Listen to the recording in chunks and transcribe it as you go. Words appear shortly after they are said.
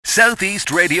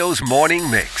Southeast Radio's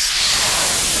morning mix.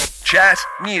 Chat,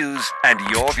 news and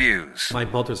your views. My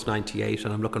mother's 98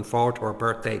 and I'm looking forward to her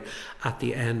birthday at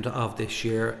the end of this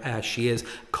year. She is.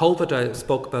 COVID, I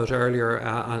spoke about earlier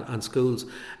on schools.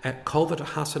 COVID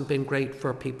hasn't been great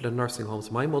for people in nursing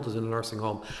homes. My mother's in a nursing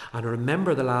home and I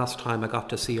remember the last time I got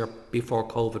to see her before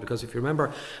COVID, because if you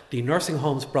remember, the nursing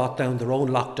homes brought down their own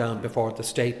lockdown before the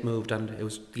state moved, and it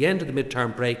was the end of the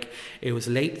midterm break. It was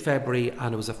late February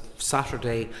and it was a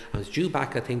Saturday. I was due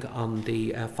back, I think, on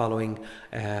the following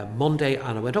Monday,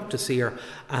 and I went up to see her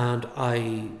and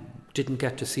I didn't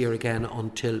get to see her again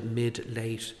until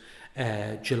mid-late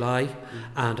July,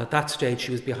 and at that stage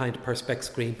she was behind a Perspex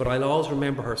screen, but I'll always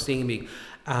remember her seeing me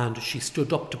and she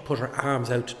stood up to put her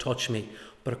arms out to touch me,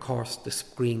 but of course the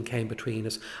screen came between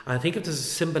us. And I think if there's a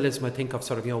symbolism, I think of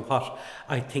sort of, what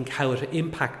I think how it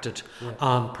impacted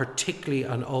on particularly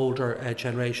an older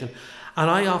generation. And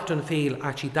I often feel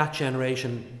actually that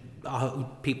generation,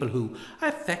 people who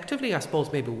effectively, I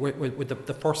suppose, maybe were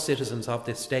the first citizens of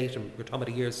this state, and we're talking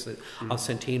about years of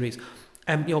centenaries,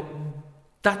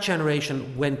 that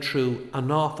generation went through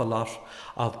an awful lot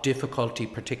of difficulty,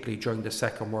 particularly during the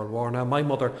Second World War. Now, my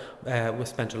mother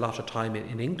spent a lot of time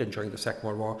in England during the Second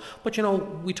World War, but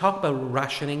we talk about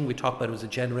rationing, we talk about it as a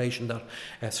generation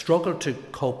that struggled to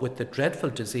cope with the dreadful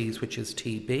disease which is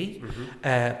TB,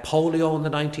 polio in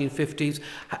the 1950s,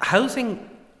 housing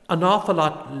an awful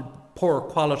lot poorer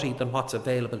quality than what's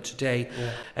available today.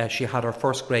 She had her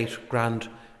first great-grand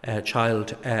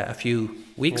child a few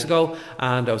weeks ago,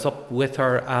 and I was up with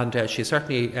her, and she's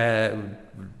certainly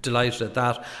delighted at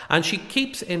that, and she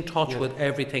keeps in touch with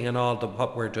everything and all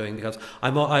what we're doing, because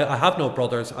I have no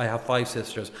brothers, I have 5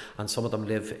 sisters, and some of them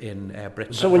live in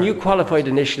Britain. So when you qualified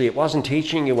initially, it wasn't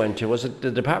teaching you went to, was it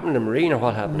the Department of Marine, or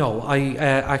what happened? No, I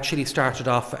actually started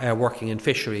off working in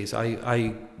fisheries.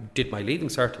 I did my leaving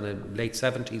cert in the late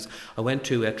 70s. I went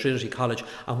to Trinity College,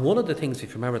 and one of the things, if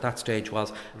you remember at that stage,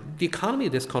 was the economy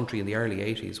of this country in the early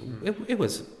 80s. It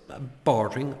was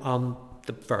bordering on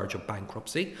the verge of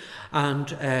bankruptcy,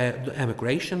 and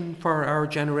emigration for our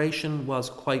generation was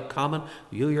quite common.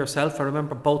 You yourself, I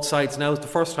remember both sides now. It's the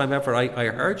first time ever I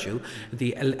heard you.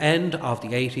 The end of the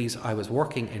 80s, I was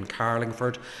working in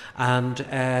Carlingford, and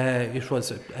it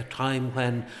was a time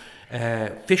when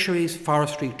fisheries,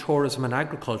 forestry, tourism and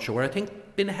agriculture were, I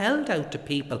think, been held out to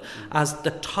people as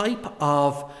the type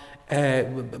of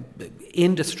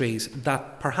industries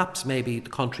that perhaps maybe the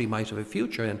country might have a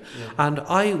future in. And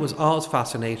I was always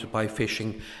fascinated by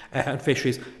fishing and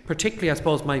fisheries, particularly, I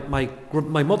suppose,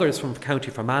 my mother is from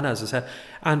County Fermanagh, as I said,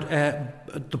 and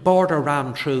the border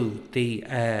ran through the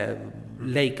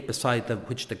lake beside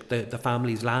which the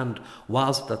family's land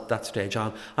was at that stage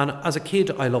on. And as a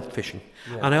kid, I loved fishing.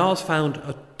 And I always found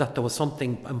that there was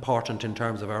something important in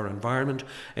terms of our environment,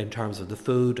 in terms of the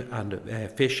food and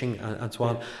fishing and so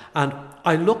on. And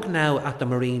I look now at the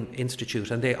Marine Institute,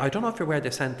 and I don't know if you're aware,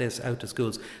 they sent this out to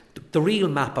schools, the real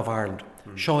map of Ireland,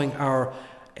 showing our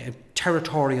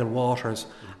territorial waters.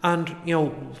 And,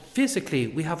 physically,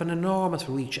 we have an enormous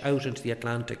reach out into the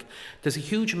Atlantic. There's a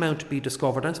huge amount to be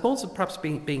discovered. And I suppose perhaps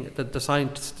being the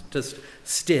scientist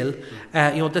still,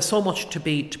 there's so much to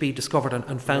be discovered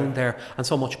and found there, and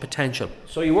so much potential.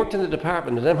 So you worked in the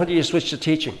department, and then when did you switch to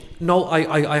teaching? No,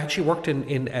 I actually worked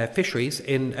in fisheries,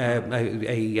 in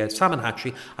a salmon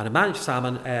hatchery and a managed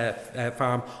salmon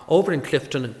farm over in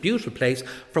Clifton, a beautiful place,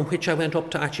 from which I went up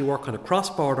to actually work on a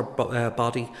cross-border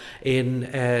body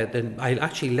I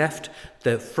actually left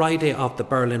the Friday of the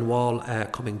Berlin Wall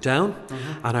coming down,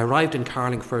 and I arrived in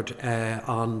Carlingford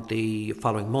on the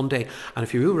following Monday. And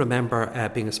if you remember,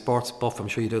 being a sports buff, I'm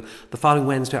sure you do, the following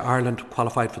Wednesday Ireland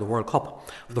qualified for the World Cup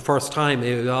for the first time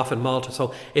off in Malta.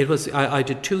 So it was, I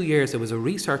did 2 years. It was a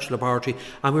research laboratory,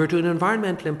 and we were doing an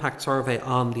environmental impact survey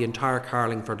on the entire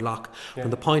Carlingford Loch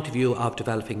from the point of view of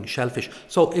developing shellfish.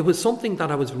 So it was something that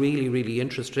I was really, really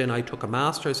interested in. I took a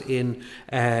master's in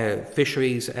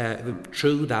fisheries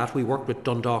through that. We worked with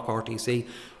Dundalk RTC,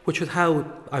 which was how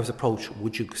I was approached.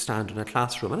 Would you stand in a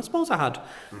classroom? And I suppose I had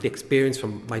the experience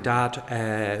from my dad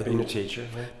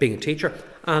being a teacher,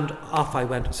 and off I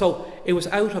went. So it was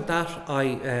out of that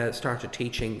I started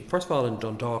teaching, first of all in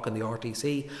Dundalk and the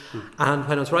RTC, and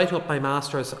when I was writing up my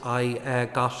masters, I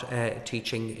got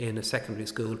teaching in a secondary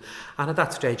school, and at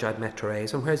that stage I'd met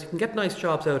Therese. And whereas you can get nice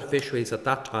jobs out of fisheries at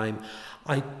that time,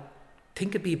 I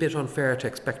think it'd be a bit unfair to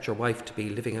expect your wife to be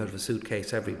living out of a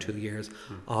suitcase every 2 years,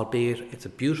 albeit it's a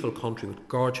beautiful country with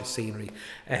gorgeous scenery.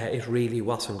 It really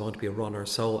wasn't going to be a runner.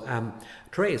 So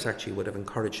Therese actually would have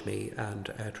encouraged me, and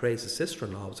Therese's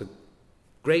sister-in-law was a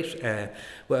great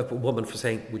woman for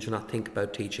saying, would you not think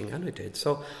about teaching? And I did.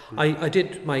 So I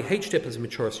did my HDIP as a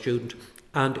mature student,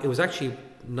 And it was actually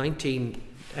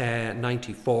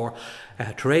 1994.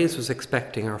 Therese was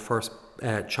expecting our first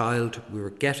child. We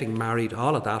were getting married,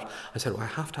 all of that. I said, well, I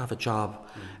have to have a job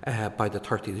by the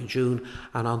 30th of June.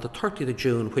 And on the 30th of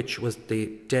June, which was the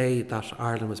day that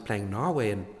Ireland was playing Norway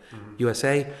in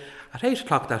USA, at 8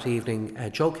 o'clock that evening,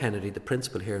 Joe Kennedy, the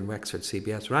principal here in Wexford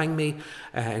CBS, rang me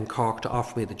in Cork to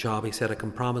offer me the job. He said, I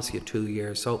can promise you 2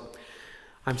 years. So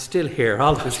I'm still here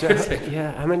all this years.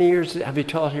 Yeah, how many years have you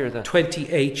taught here then?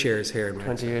 28 years here in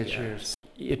Wexford. 28 years.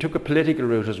 You took a political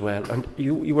route as well, and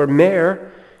you were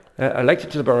mayor,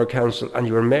 elected to the Borough Council, and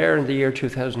you were mayor in the year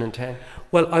 2010.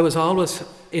 Well, I was always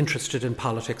interested in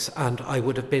politics, and I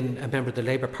would have been a member of the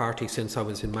Labour Party since I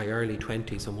was in my early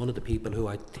 20s, and one of the people who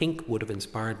I think would have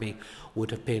inspired me would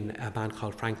have been a man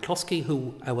called Frank Cluskey,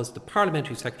 who was the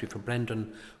Parliamentary Secretary for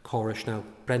Brendan Corish. Now,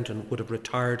 Brendan would have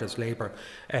retired as Labour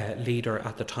leader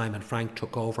at the time, and Frank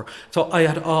took over. So I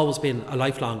had always been a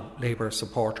lifelong Labour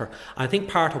supporter. I think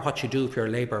part of what you do if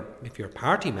you're a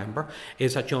party member,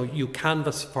 is that you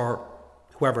canvass for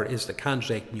whoever is the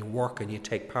candidate, and you work and you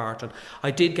take part. And I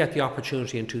did get the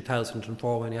opportunity in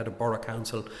 2004 when you had a borough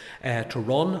council to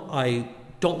run. I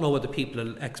don't know whether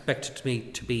people expected me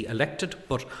to be elected,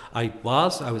 but I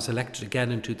was elected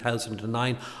again in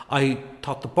 2009. I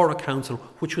thought the borough council,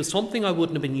 which was something I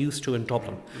wouldn't have been used to in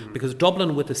Dublin, because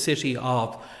Dublin, with a city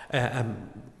of a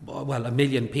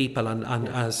million people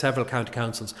and several county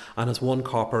councils and as one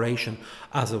corporation,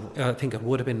 I think it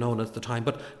would have been known at the time,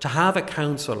 but to have a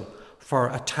council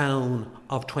for a town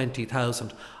of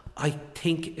 20,000, I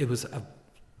think it was a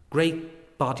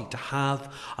great body to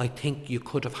have. I think you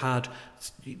could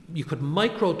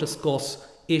micro discuss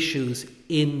issues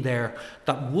in there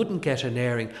that wouldn't get an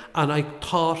airing, and I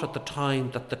thought at the time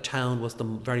that the town was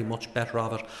very much better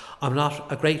of it. I'm not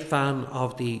a great fan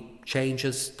of the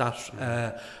changes that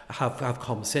have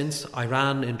come since. I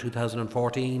ran in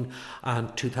 2014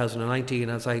 and 2019.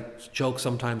 As I joke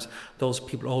sometimes, those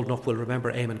people old enough will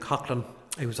remember Eamon Coughlin.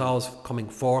 He was always coming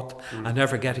fourth and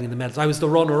never getting in the medals. I was the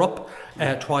runner-up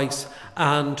twice,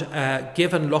 and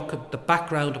given the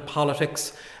background of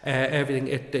politics, everything,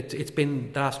 it's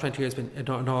been, the last 20 years been an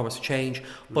enormous change,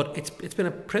 but it's been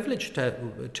a privilege to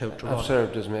run. I've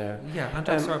served as mayor. Yeah, and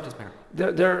I've served as mayor.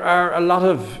 There are a lot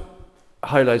of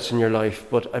highlights in your life,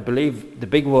 but I believe the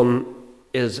big one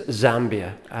is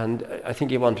Zambia, and I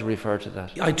think you want to refer to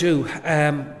that. I do.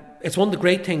 It's one of the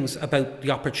great things about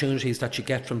the opportunities that you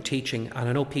get from teaching, and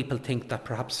I know people think that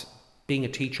perhaps being a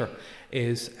teacher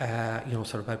is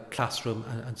sort of about classroom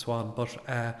and so on, but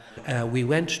we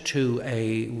went to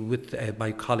with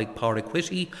my colleague Pádraig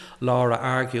Whitty, Laura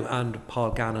Argue and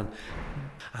Paul Gannon,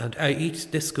 and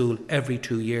this school every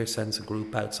 2 years sends a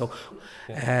group out. So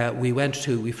we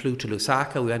flew to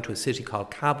Lusaka, we went to a city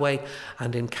called Kabwe,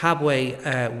 and in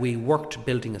Kabwe we worked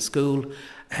building a school.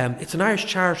 It's an Irish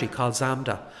charity called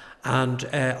ZAMDA, and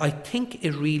I think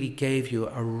it really gave you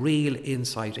a real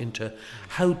insight into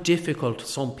how difficult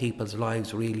some people's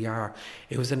lives really are.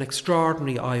 It was an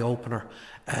extraordinary eye-opener.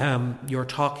 You're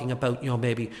talking about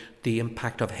maybe the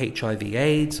impact of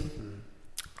HIV/AIDS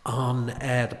on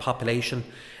the population,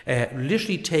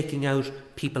 literally taking out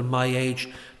people my age.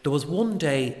 There was one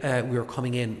day we were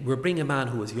coming in, we were bringing a man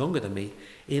who was younger than me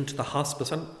into the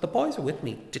hospice, and the boys were with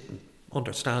me, didn't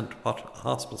understand what a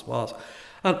hospice was.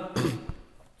 And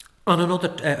on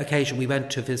another occasion we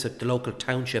went to visit the local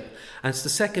township, and it's the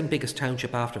second biggest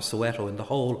township after Soweto in the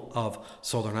whole of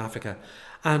southern Africa.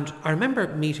 And I remember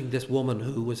meeting this woman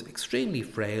who was extremely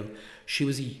frail. She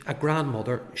was a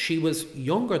grandmother. She was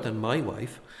younger than my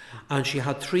wife, and she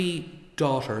had 3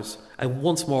 daughters, and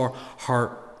once more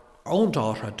her own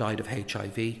daughter had died of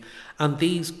HIV, and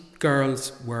these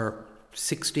girls were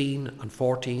 16 and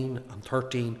 14 and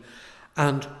 13,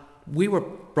 and we were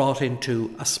brought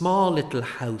into a small little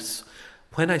house.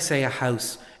 When I say a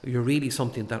house, you're really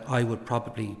something that I would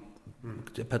probably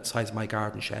about the size of my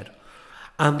garden shed,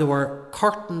 and there were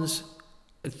curtains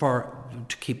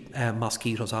to keep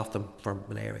mosquitoes off them for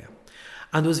malaria,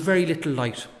 and there was very little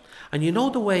light. And you know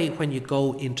the way when you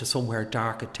go into somewhere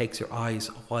dark, it takes your eyes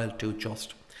a while to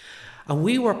adjust. And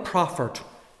we were proffered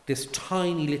this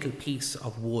tiny little piece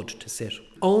of wood to sit.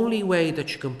 Only way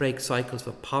that you can break cycles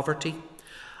of poverty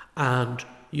and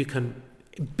you can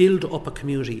build up a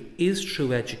community is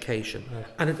through education. Right.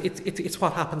 And it's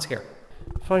what happens here.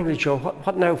 Finally, Joe,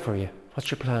 what now for you?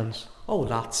 What's your plans? Oh,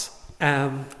 lots.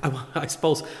 I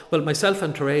suppose, well, myself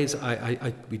and Therese,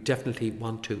 we definitely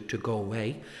want to go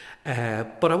away.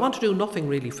 But I want to do nothing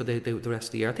really for the rest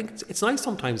of the year. I think it's nice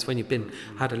sometimes when you've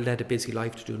led a busy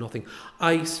life to do nothing.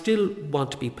 I still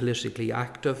want to be politically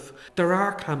active. There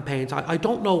are campaigns. I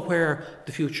don't know where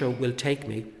the future will take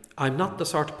me. I'm not the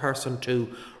sort of person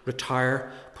to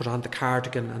retire, put on the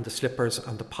cardigan and the slippers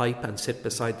and the pipe and sit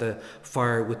beside the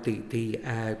fire with the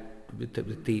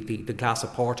glass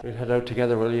of port. We'll head out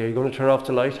together, will you? Are you going to turn off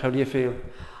the light? How do you feel?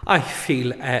 I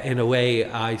feel, in a way,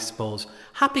 I suppose,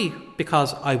 happy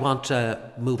because I want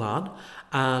to move on,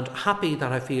 and happy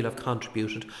that I feel I've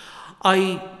contributed.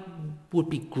 I would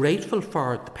be grateful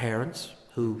for the parents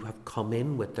who have come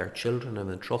in with their children and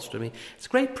entrusted me. It's a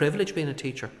great privilege being a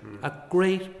teacher. A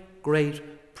great,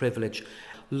 great privilege.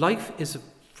 Life is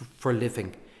for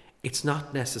living. It's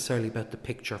not necessarily about the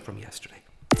picture from yesterday.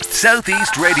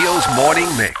 Southeast Radio's morning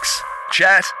mix.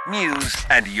 Chat, news,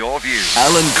 and your views.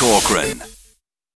 Alan Corcoran.